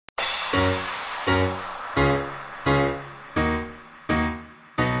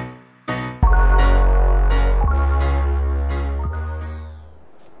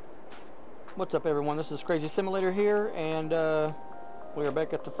What's up, everyone? This is Crazy Simulator here, and we are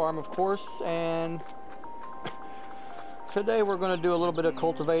back at the farm, of course, and today we're going to do a little bit of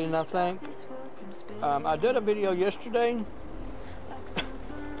cultivating, I think. I did a video yesterday,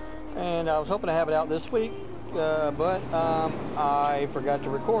 and I was hoping to have it out this week, but I forgot to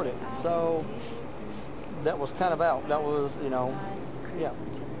record it, so that was kind of out. That was, you know, yeah.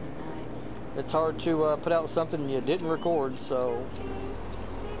 It's hard to put out something you didn't record, so...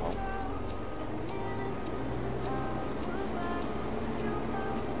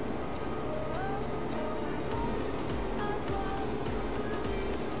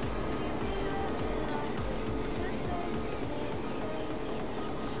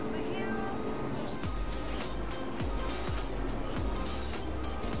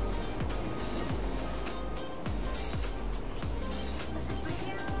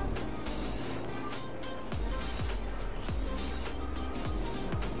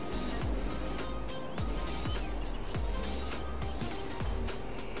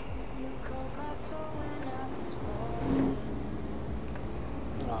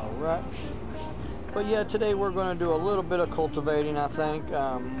 Alright, but yeah, today we're going to do a little bit of cultivating, I think.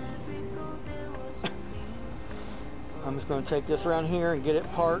 I'm just going to take this around here and get it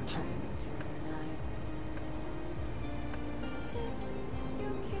parked.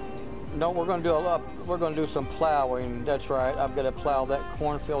 No, we're going to do some plowing. That's right, I've got to plow that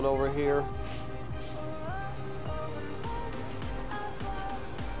cornfield over here.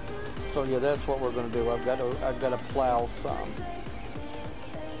 So yeah, that's what we're going to do. I've got to plow some.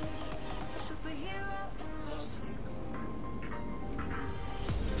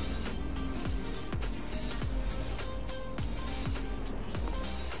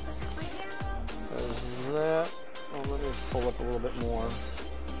 That. Oh, let me pull up a little bit more.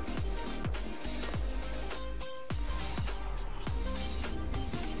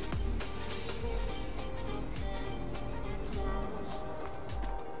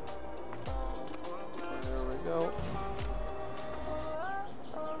 There we go.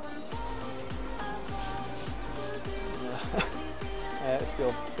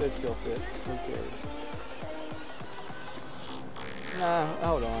 It still fits. Who cares? Nah,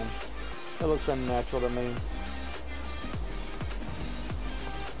 hold on. It looks unnatural to me.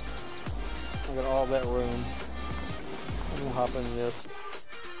 I got all that room. I'm gonna hop in this.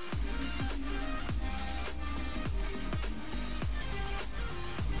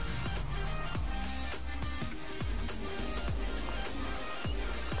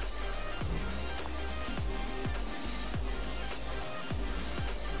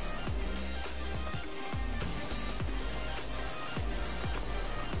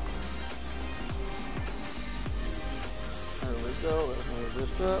 Go, let's move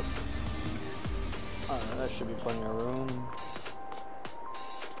this up. Alright, that should be plenty of room.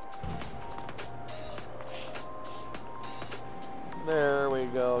 There we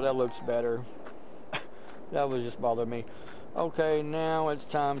go, that looks better. That was just bothering me. Okay, now it's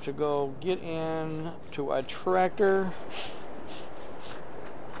time to go get in to a tractor.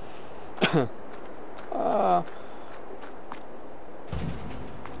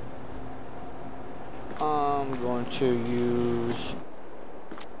 I'm going to use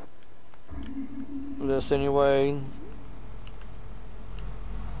this anyway.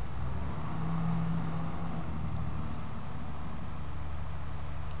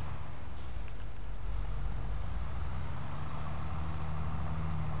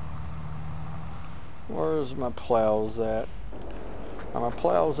 Where's my plows at? Are my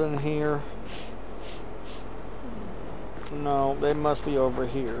plows in here? No, they must be over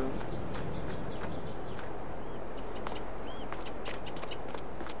here.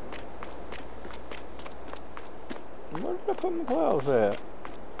 Where did I put my plows at?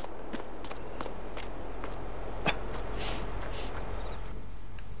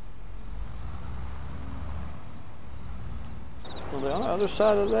 Are they on the other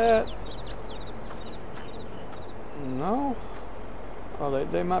side of that? No? Oh,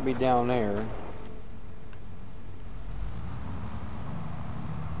 they might be down there.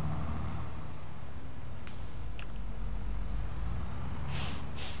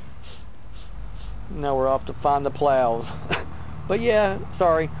 Now we're off to find the plows. But yeah,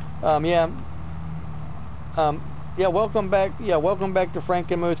 sorry. Yeah, welcome back. Yeah, welcome back to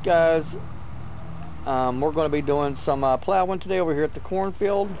Frankenmuth, guys. We're going to be doing some plowing today over here at the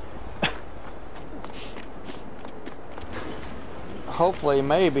cornfield. Hopefully,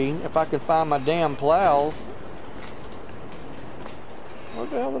 maybe, if I can find my damn plows. Where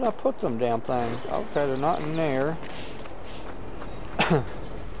the hell did I put them damn things? Okay, they're not in there.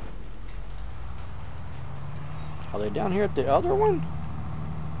 Are they down here at the other one?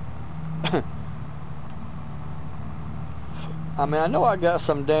 I mean, I know I got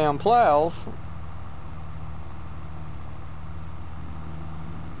some damn plows.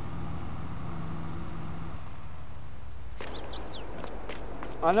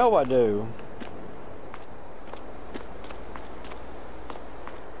 I know I do.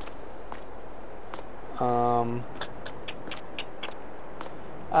 I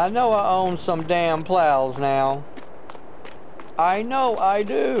know I own some damn plows now. I know I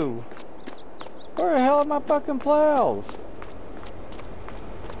do. Where the hell are my fucking plows?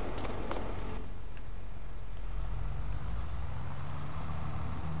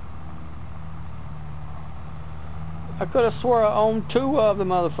 I could have swore I owned 2 of the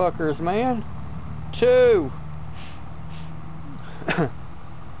motherfuckers, man. 2.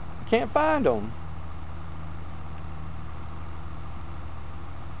 Can't find them.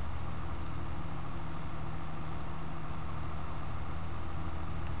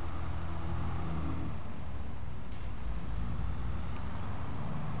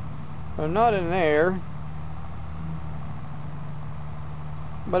 They're not in there.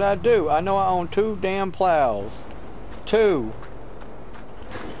 But I do. I know I own 2 damn plows. 2.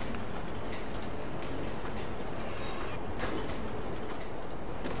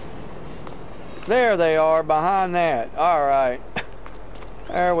 There they are, behind that. Alright.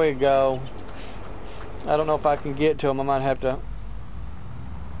 There we go. I don't know if I can get to them. I might have to...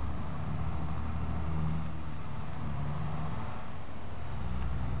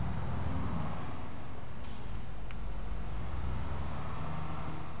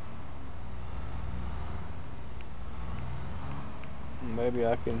 Maybe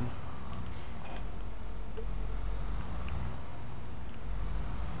I can...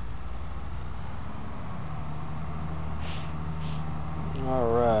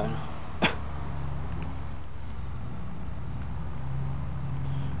 Alright.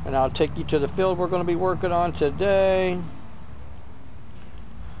 And I'll take you to the field we're going to be working on today.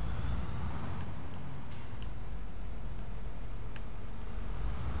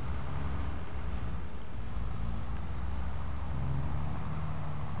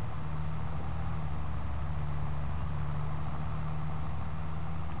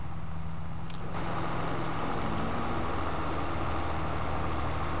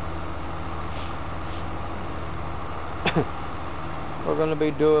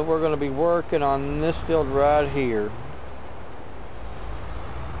 We're going to be working on this field right here.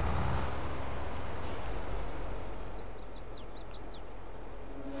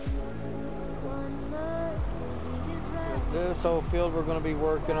 This whole field we're going to be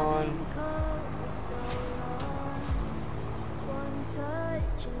working on.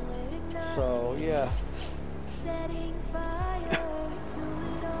 So, yeah. Setting fire to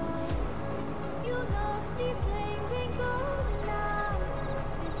it all. You know these flames ain't going out.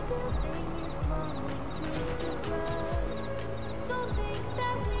 This building is crumbling to the ground. Don't think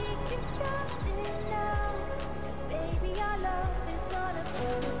that we can stop it now. 'Cause baby, our love is gonna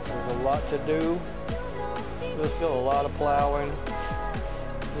burn down. There's a lot to do. There's still a lot of plowing.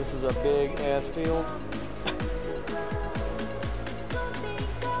 This is a big ass field.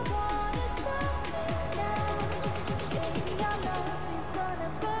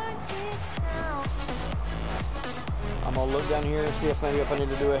 I'm gonna look down here and see if maybe I need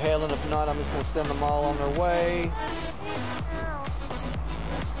to do a hailing. If not, I'm just gonna send them all on their way.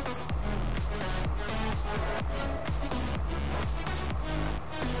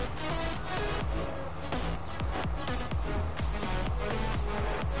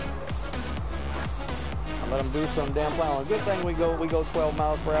 Let them do some damn plowing. Good thing we go 12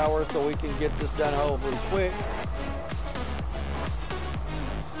 miles per hour so we can get this done hopefully quick.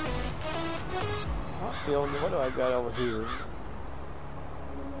 What do I got over here?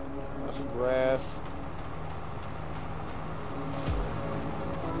 Got some grass.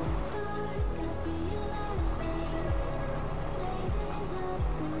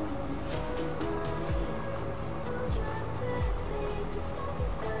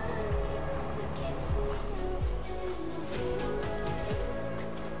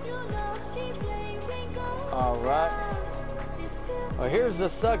 All right. Well, here's the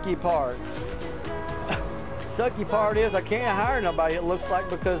sucky part. Sucky part is I can't hire nobody, it looks like,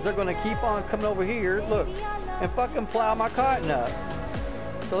 because they're going to keep on coming over here, look, and fucking plow my cotton up.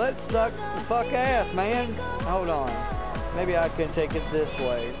 So that sucks the fuck ass, man. Hold on. Maybe I can take it this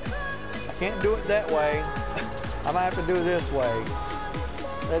way. I can't do it that way. I might have to do it this way.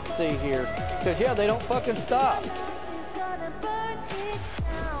 Let's see here. Because, yeah, they don't fucking stop.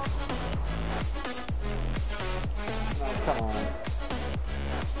 Oh, come on.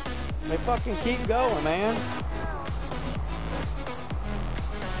 They fucking keep going, man.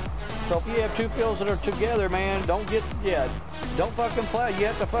 So if you have 2 fields that are together, man, don't get, yeah, Don't fucking plow. You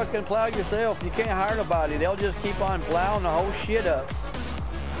have to fucking plow yourself. You can't hire nobody. They'll just keep on plowing the whole shit up.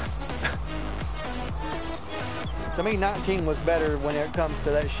 To me, 19 was better when it comes to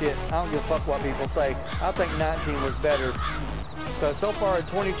that shit. I don't give a fuck what people say. I think 19 was better. Because so far at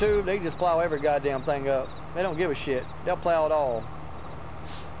 22, they just plow every goddamn thing up. They don't give a shit. They'll plow it all.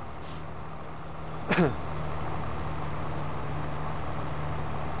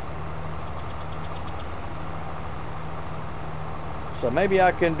 So maybe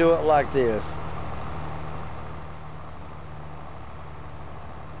I can do it like this.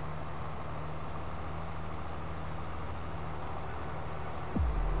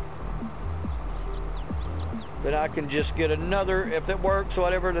 Then I can just get another, if it works or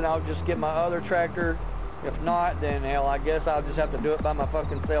whatever, then I'll just get my other tractor. If not, then hell, I guess I'll just have to do it by my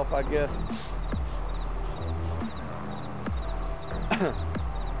fucking self, I guess.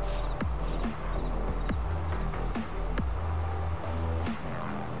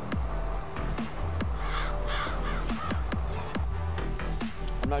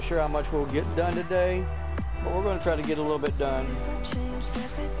 I'm not sure how much we'll get done today, but we're going to try to get a little bit done.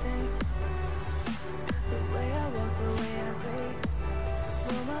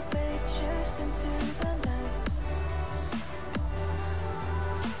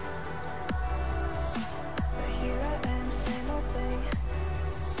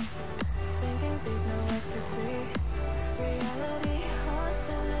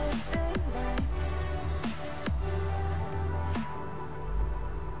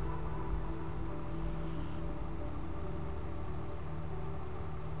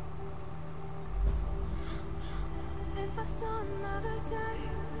 If I saw another day,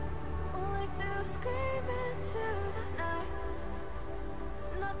 only to scream into the night.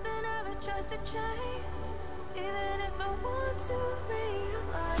 Nothing ever tries to change, even if I want to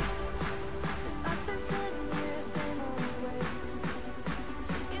realize. 'Cause I've been sitting here, same old ways,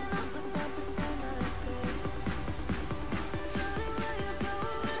 taking off without the same mistake. Running where you're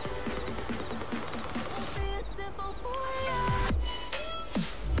going won't be as simple for you.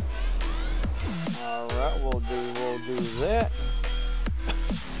 Alright, we'll do that.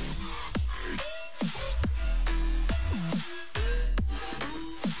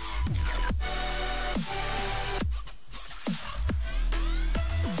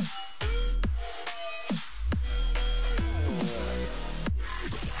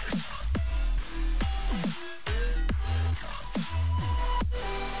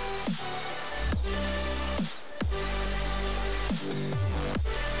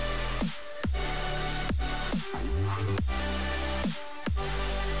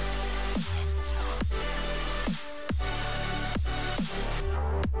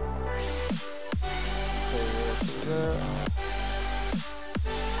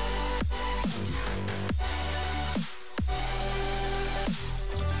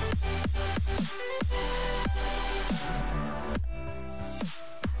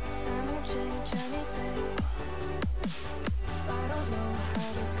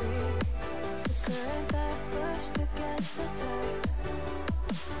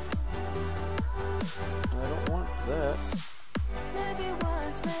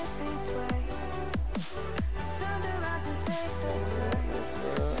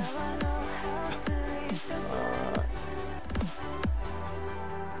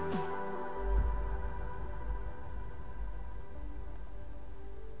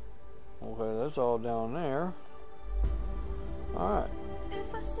 Okay, that's all down there. Alright.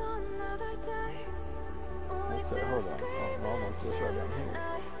 If I saw another day, only Okay, to hold on. scream Oh, I'll make this into right down the here.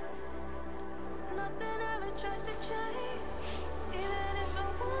 night. Nothing ever tries to change, even if I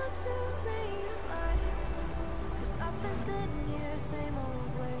want to realize. 'Cause I've been sitting here, same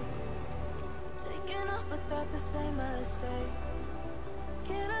old ways, taking off without the same mistake.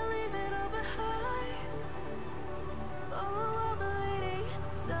 Can I leave it all behind? Follow all the leading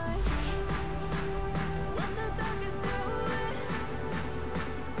signs. When the dark is growing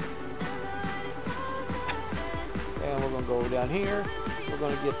and the light is closing, And we're going to go down here. We're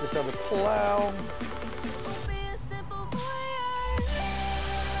going to get this other plow. won't be as simple for you.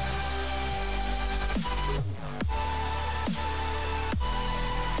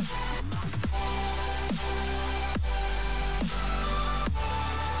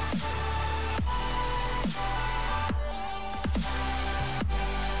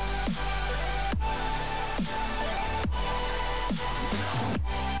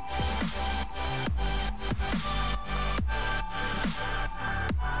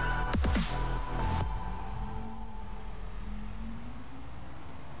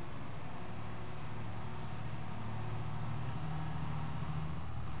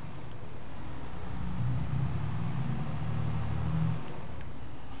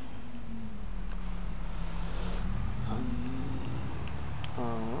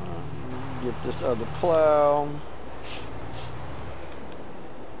 get this other plow.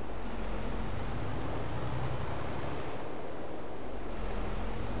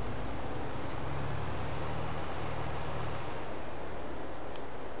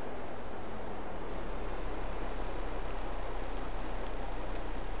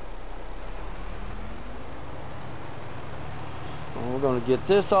 And we're going to get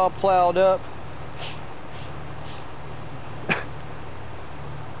this all plowed up.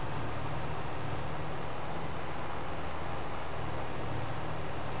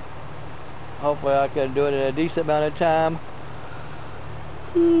 Hopefully I can do it in a decent amount of time.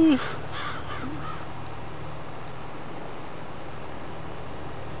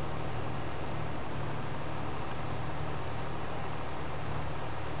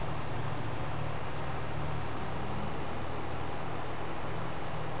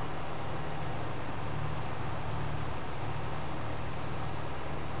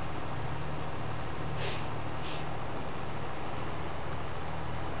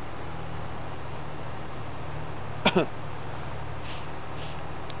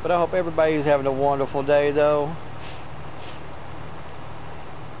 But I hope everybody's having a wonderful day, though.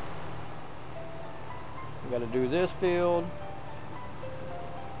 We got to do this field.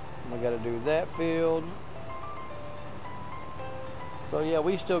 We got to do that field. So yeah,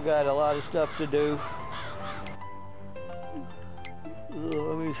 we still got a lot of stuff to do.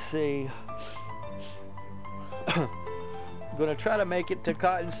 Let me see. I'm gonna try to make it to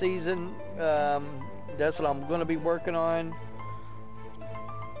cotton season. That's what I'm gonna be working on,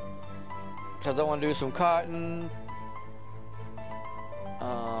 because I want to do some cotton.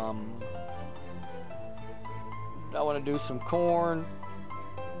 I want to do some corn.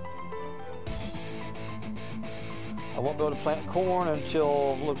 I won't be able to plant corn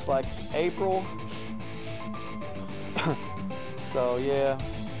until looks like April. So yeah,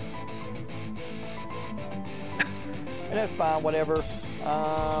 and that's fine, whatever.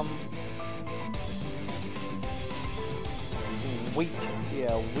 Wheat,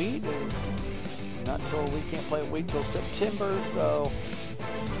 yeah, wheat is not sure, we can't plant wheat till September, so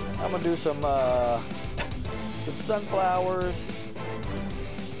I'm gonna do some sunflowers.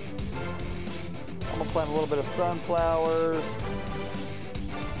 I'm gonna plant a little bit of sunflowers.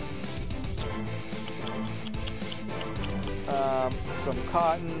 Some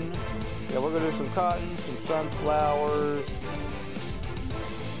cotton. Yeah, we're gonna do some cotton, some sunflowers.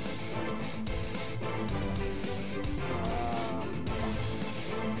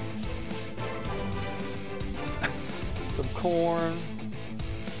 Some corn.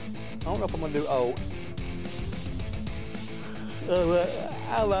 I don't know if I'm gonna do oat.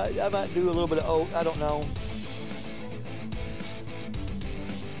 I might do a little bit of oat. I don't know.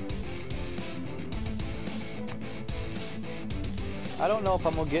 I don't know if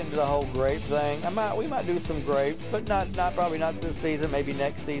I'm gonna get into the whole grape thing. We might do some grapes, but probably not this season. Maybe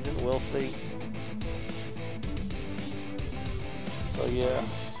next season. We'll see. So yeah.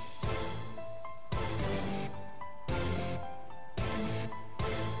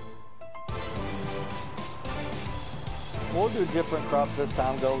 We'll do different crops as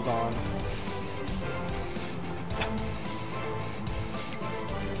time goes on.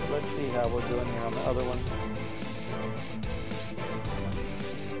 Let's see how we're doing here on the other one.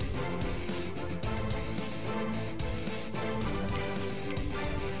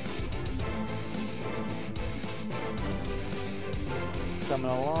 Coming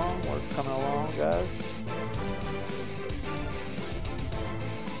along, we're coming along, guys.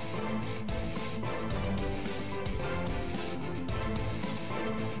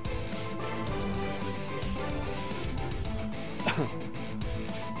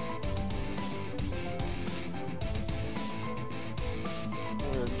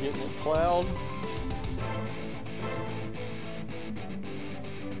 We're getting it plowed.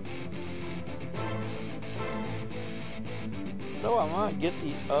 So I might get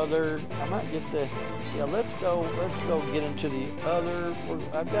the other, yeah, let's go get into the other.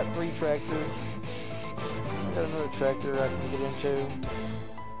 I've got 3 tractors. I've got another tractor I can get into.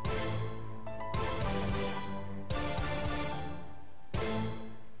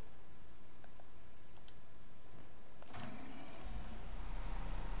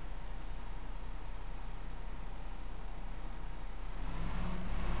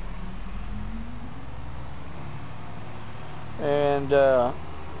 And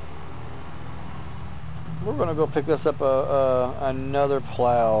we're gonna go pick us up another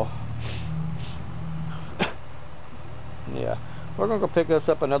plow. Yeah, we're gonna go pick us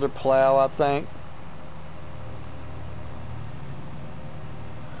up another plow, I think,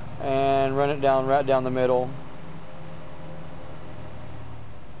 and run it down right down the middle.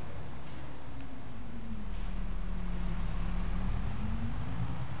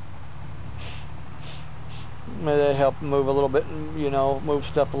 Maybe that help move a little bit, you know, move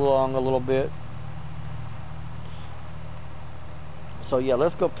stuff along a little bit. So yeah,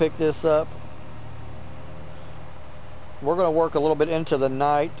 let's go pick this up. We're going to work a little bit into the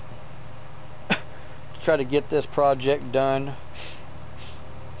night to try to get this project done.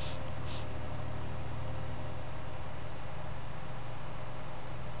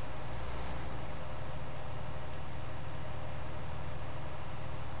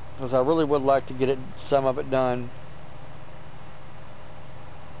 Because I really would like to get some of it done.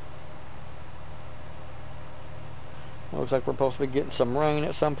 Looks like we're supposed to be getting some rain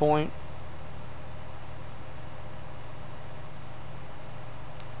at some point.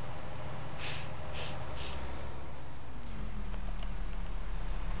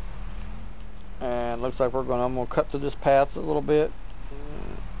 And looks like I'm gonna cut through this path a little bit.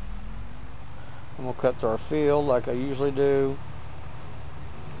 I'm gonna cut through our field like I usually do.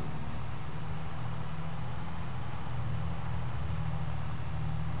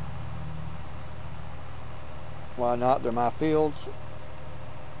 Why not? They're my fields.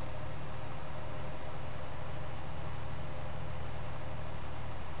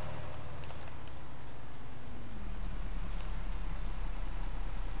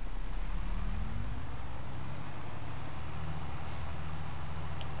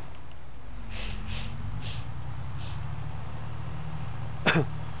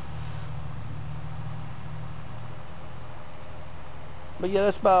 But yeah,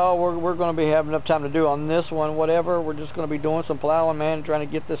 that's about all we're going to be having enough time to do on this one. Whatever, we're just going to be doing some plowing, man, trying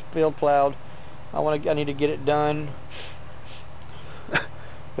to get this field plowed. I need to get it done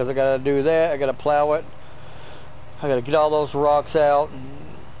because I got to do that. I got to plow it. I got to get all those rocks out and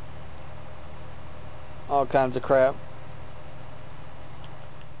all kinds of crap.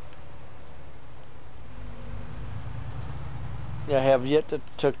 Yeah, I have yet to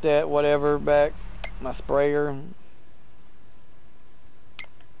took that whatever back, my sprayer.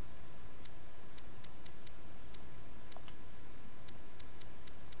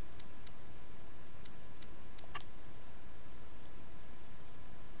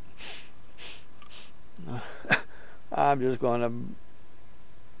 I'm just going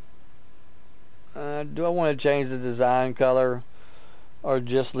to do I want to change the design color or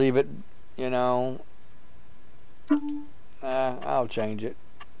just leave it, you know? I'll change it.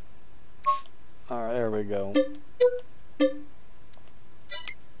 Alright, there we go.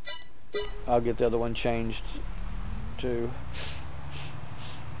 I'll get the other one changed too.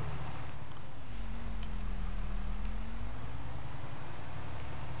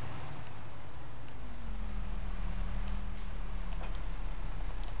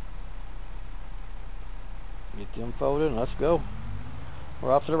 Get them folded and let's go.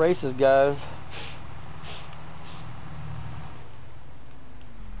 We're off to the races, guys.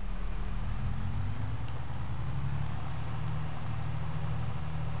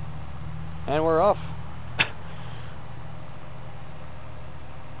 And we're off.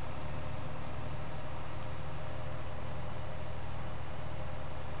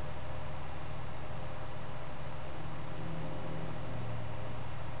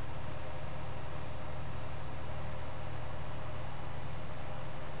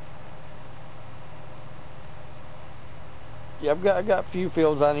 Yeah, I got a few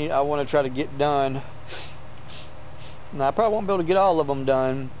fields I want to try to get done. Now I probably won't be able to get all of them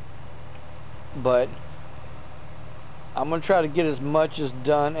done, but I'm gonna try to get as much as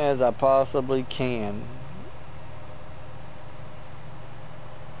done as I possibly can.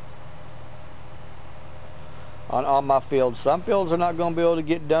 On my fields. Some fields are not going to be able to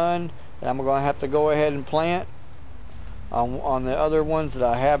get done, and I'm going to have to go ahead and plant. On the other ones that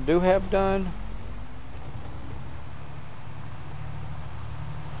I do have done,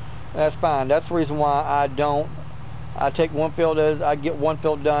 that's fine. That's the reason why I take one field as I get one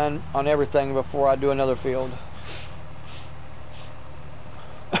field done on everything before I do another field.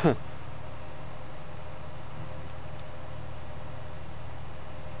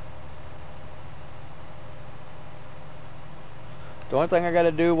 The only thing I got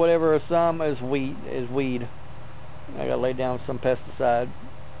to do, whatever is weed. I got to lay down some pesticide.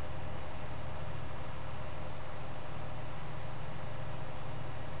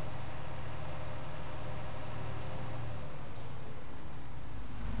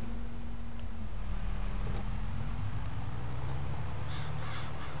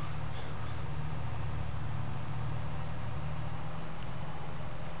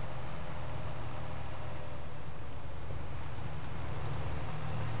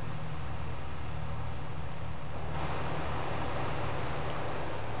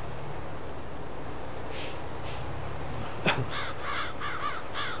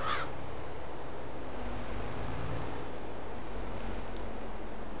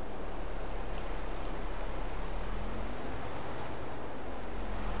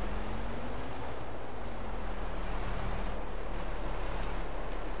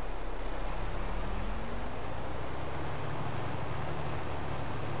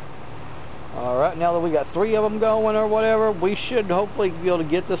 All right, now that we got 3 of them going or whatever, we should hopefully be able to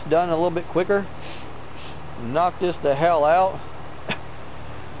get this done a little bit quicker. Knock this the hell out.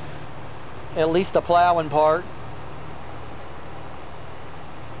 At least the plowing part.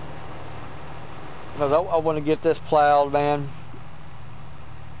 Because I want to get this plowed, man.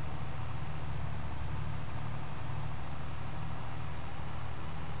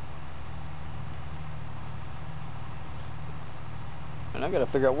 And I gotta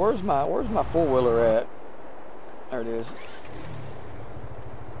figure out where's my 4-wheeler at. There it is.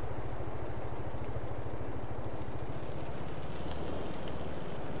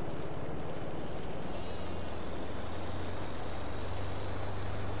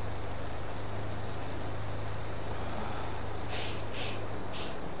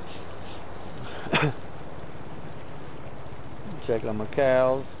 Checking on my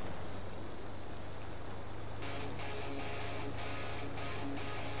cows.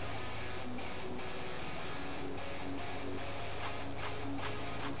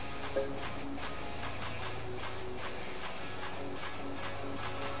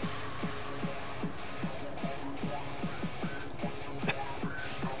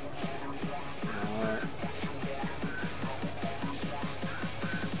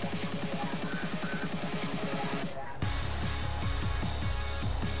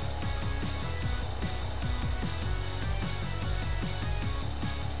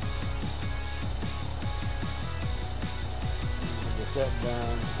 That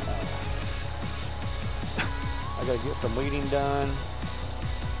done. I gotta get some weeding done.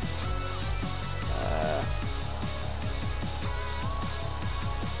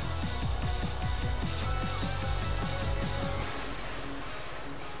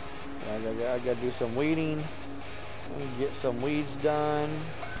 I gotta do some weeding and get some weeds done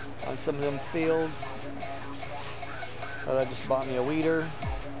on some of them fields. I just bought me a weeder.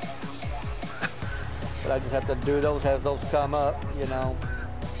 But I just have to do those as those come up, you know.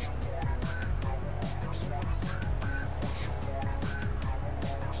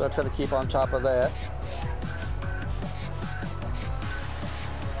 So I try to keep on top of that.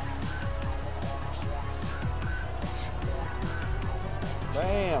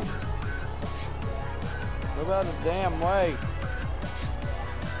 Bam! Move out of the damn way.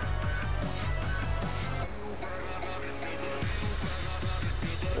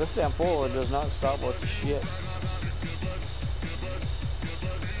 This damn forward does not stop worth the shit.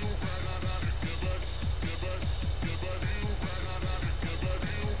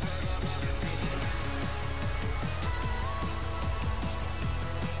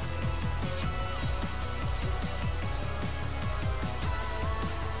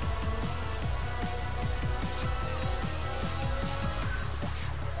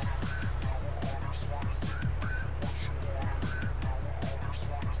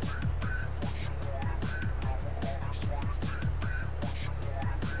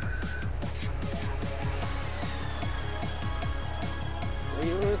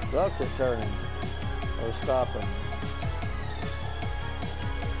 It sucks at turning or stopping.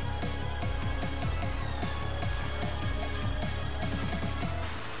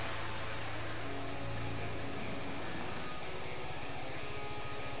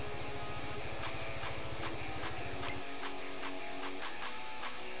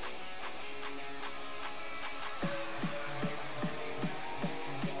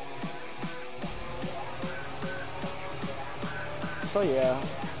 So yeah.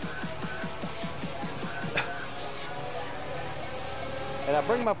 And I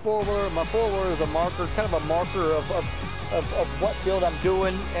bring my four-wheeler. My four-wheeler is a marker, kind of a marker of what field I'm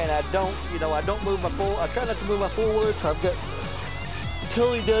doing. And I don't, you know, I don't move my four. I try not to move my four-wheeler till I've got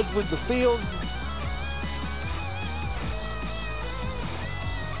totally done with the field.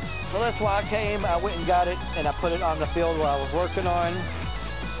 So that's why I went and got it, and I put it on the field while I was working on.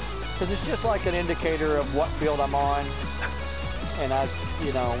 Because it's just like an indicator of what field I'm on. And I,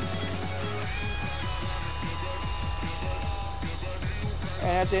 you know. And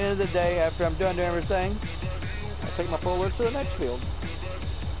at the end of the day, after I'm done doing everything, I take my four-wheeler to the next field.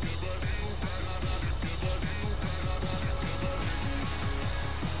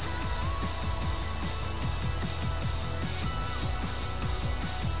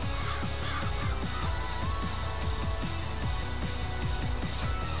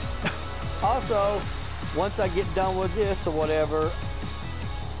 Also, once I get done with this or whatever,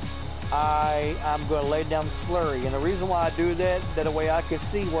 I'm going to lay down slurry. And the reason why I do that way I can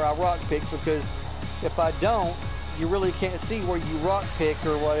see where I rock pick, because if I don't, you really can't see where you rock pick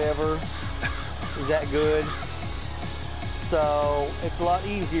or whatever. Is that good? So it's a lot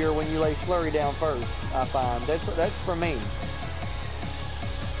easier when you lay slurry down first, I find. That's for me.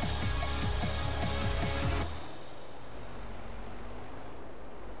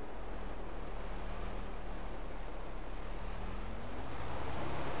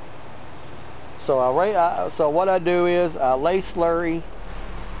 So what I do is I lay slurry,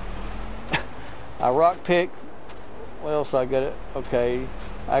 I rock pick. What else I got it? Okay,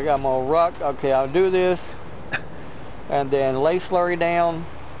 I'm gonna rock. Okay, I'll do this, and then lay slurry down.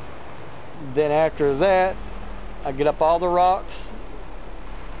 Then after that, I get up all the rocks,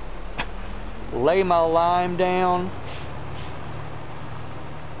 lay my lime down,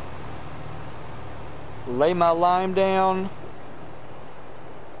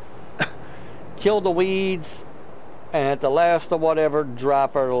 kill the weeds, and at the last of whatever, dry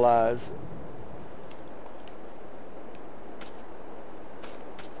fertilize.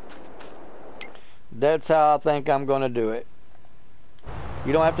 That's how I think I'm gonna do it.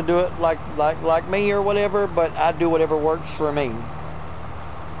 You don't have to do it like me or whatever, but I do whatever works for me.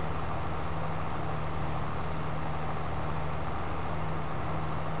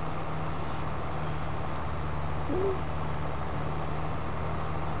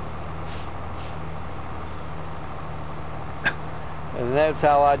 And that's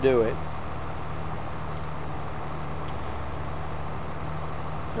how I do it.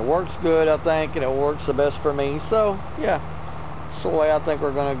 It works good, I think, and it works the best for me. So, yeah, that's the way I think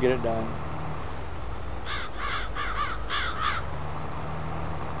we're going to get it done.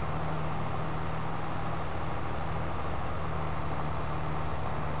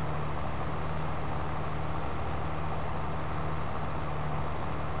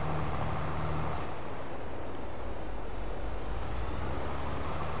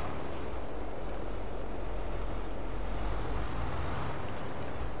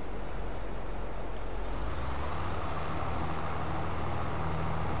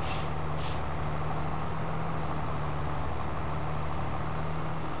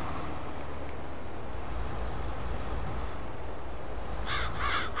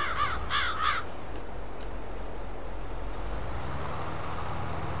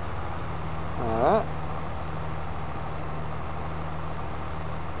 Alright.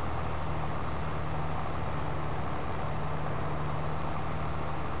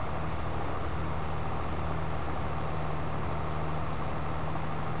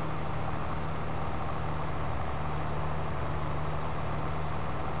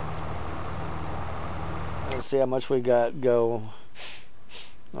 Let's see how much we got go.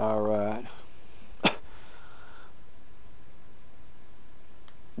 Alright.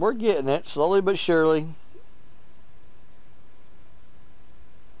 We're getting it, slowly but surely.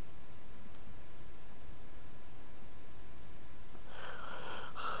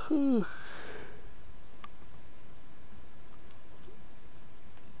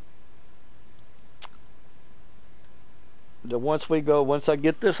 Once I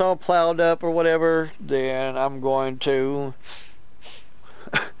get this all plowed up or whatever, then I'm going to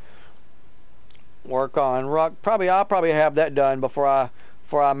work on rock. I'll probably have that done before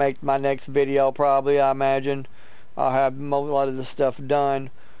I make my next video. Probably, I imagine I'll have a lot of this stuff done.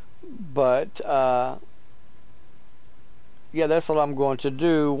 But yeah, that's what I'm going to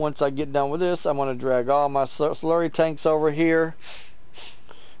do. Once I get done with this, I'm going to drag all my slurry tanks over here,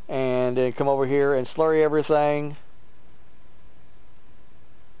 and then come over here and slurry everything.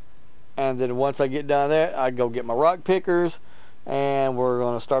 And then once I get done that, I go get my rock pickers, and we're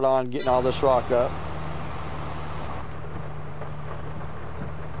going to start on getting all this rock up.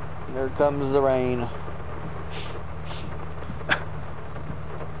 There comes the rain.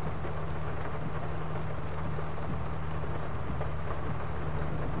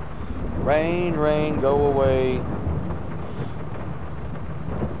 Rain, rain, go away.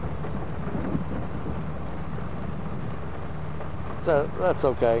 That's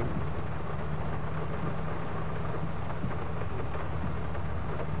okay.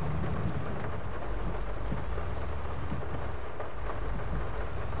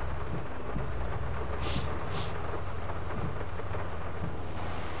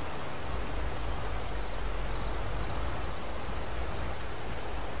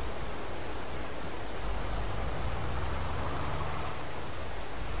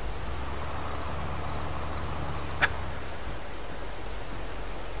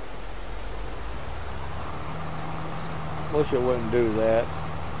 Wish it wouldn't do that.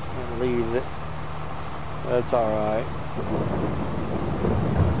 It leaves it. That's alright.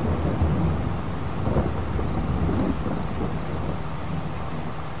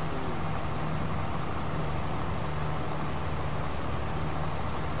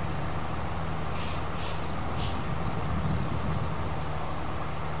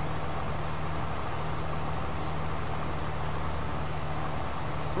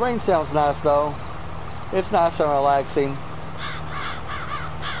 Rain sounds nice though. It's nice and relaxing.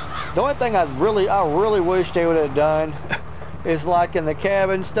 The only thing I really wish they would have done is, like in the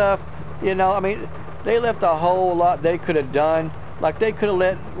cabin stuff, You know, I mean, they left a whole lot they could have done. Like they could have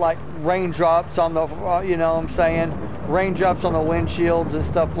let like raindrops on the, you know what I'm saying, raindrops on the windshields and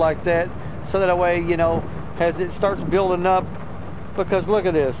stuff like that. So that way, you know, as it starts building up, because look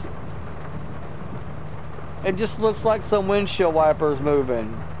at this. It just looks like some windshield wipers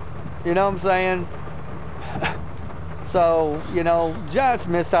moving. You know what I'm saying? So, you know, Giants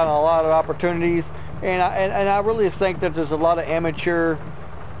miss out on a lot of opportunities, and I really think that there's a lot of amateur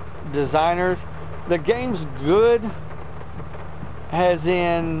designers. The game's good, as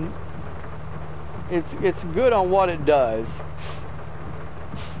in it's good on what it does.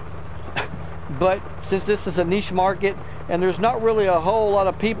 But since this is a niche market and there's not really a whole lot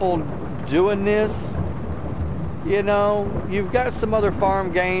of people doing this, you know, you've got some other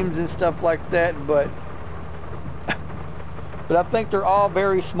farm games and stuff like that, but I think they're all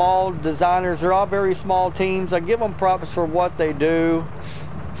very small designers. They're all very small teams. I give them props for what they do.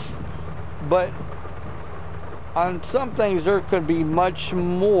 But on some things, there could be much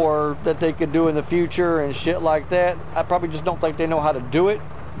more that they could do in the future and shit like that. I probably just don't think they know how to do it,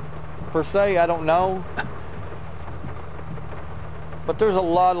 per se. I don't know. But there's a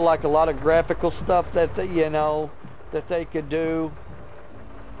lot of graphical stuff that you know, that they could do.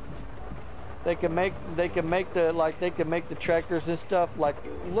 They can make the tractors and stuff like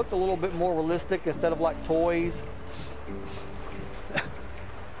look a little bit more realistic instead of like toys.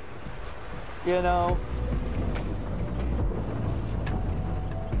 You know,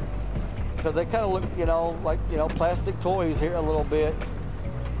 because they kind of look, you know, like, you know, plastic toys here a little bit.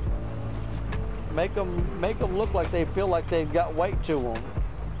 Make them look like they feel like they've got weight to them.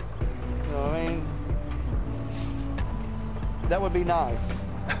 You know what I mean? That would be nice.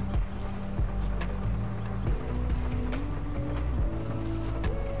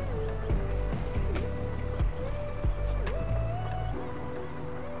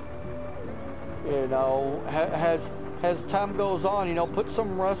 You know, as time goes on, you know, put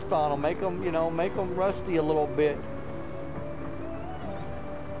some rust on them, make them, you know, make them rusty a little bit.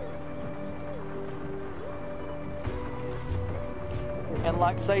 And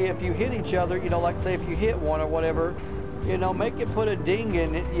like say if you hit each other, you know, like say if you hit one or whatever, you know, make it put a ding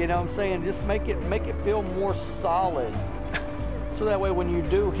in it, you know what I'm saying, just make it feel more solid. So that way when you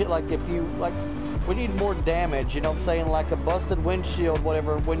do hit, like if you, like, we need more damage, you know what I'm saying, like a busted windshield,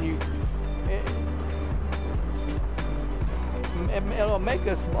 whatever, when you, it'll make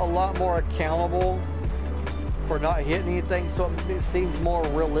us a lot more accountable for not hitting anything, so it seems more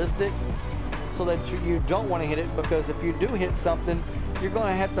realistic, so that you don't want to hit it, because if you do hit something, you're going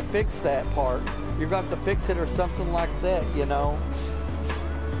to have to fix that part. You're going to have to fix it or something like that, you know.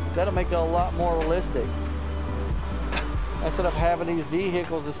 That'll make it a lot more realistic. Instead of having these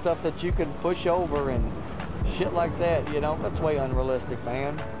vehicles and stuff that you can push over and shit like that, you know. That's way unrealistic,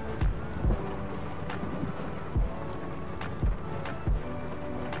 man.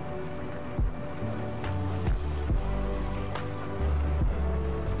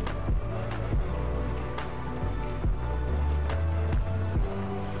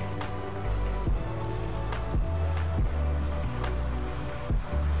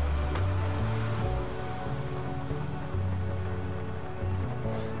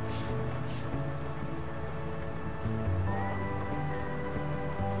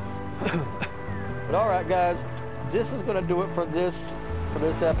 But alright guys, this is going to do it for this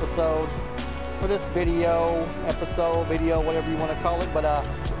episode, for this video, whatever you want to call it. But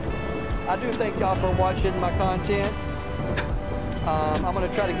I do thank y'all for watching my content. I'm going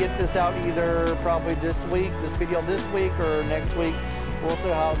to try to get this out either probably this video this week or next week. We'll see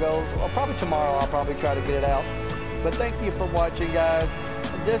how it goes. Or probably tomorrow I'll probably try to get it out. But thank you for watching, guys.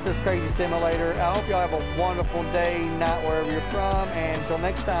 This is Crazy Simulator. I hope y'all have a wonderful day, night, wherever you're from. And until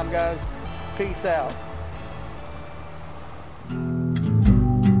next time, guys, peace out.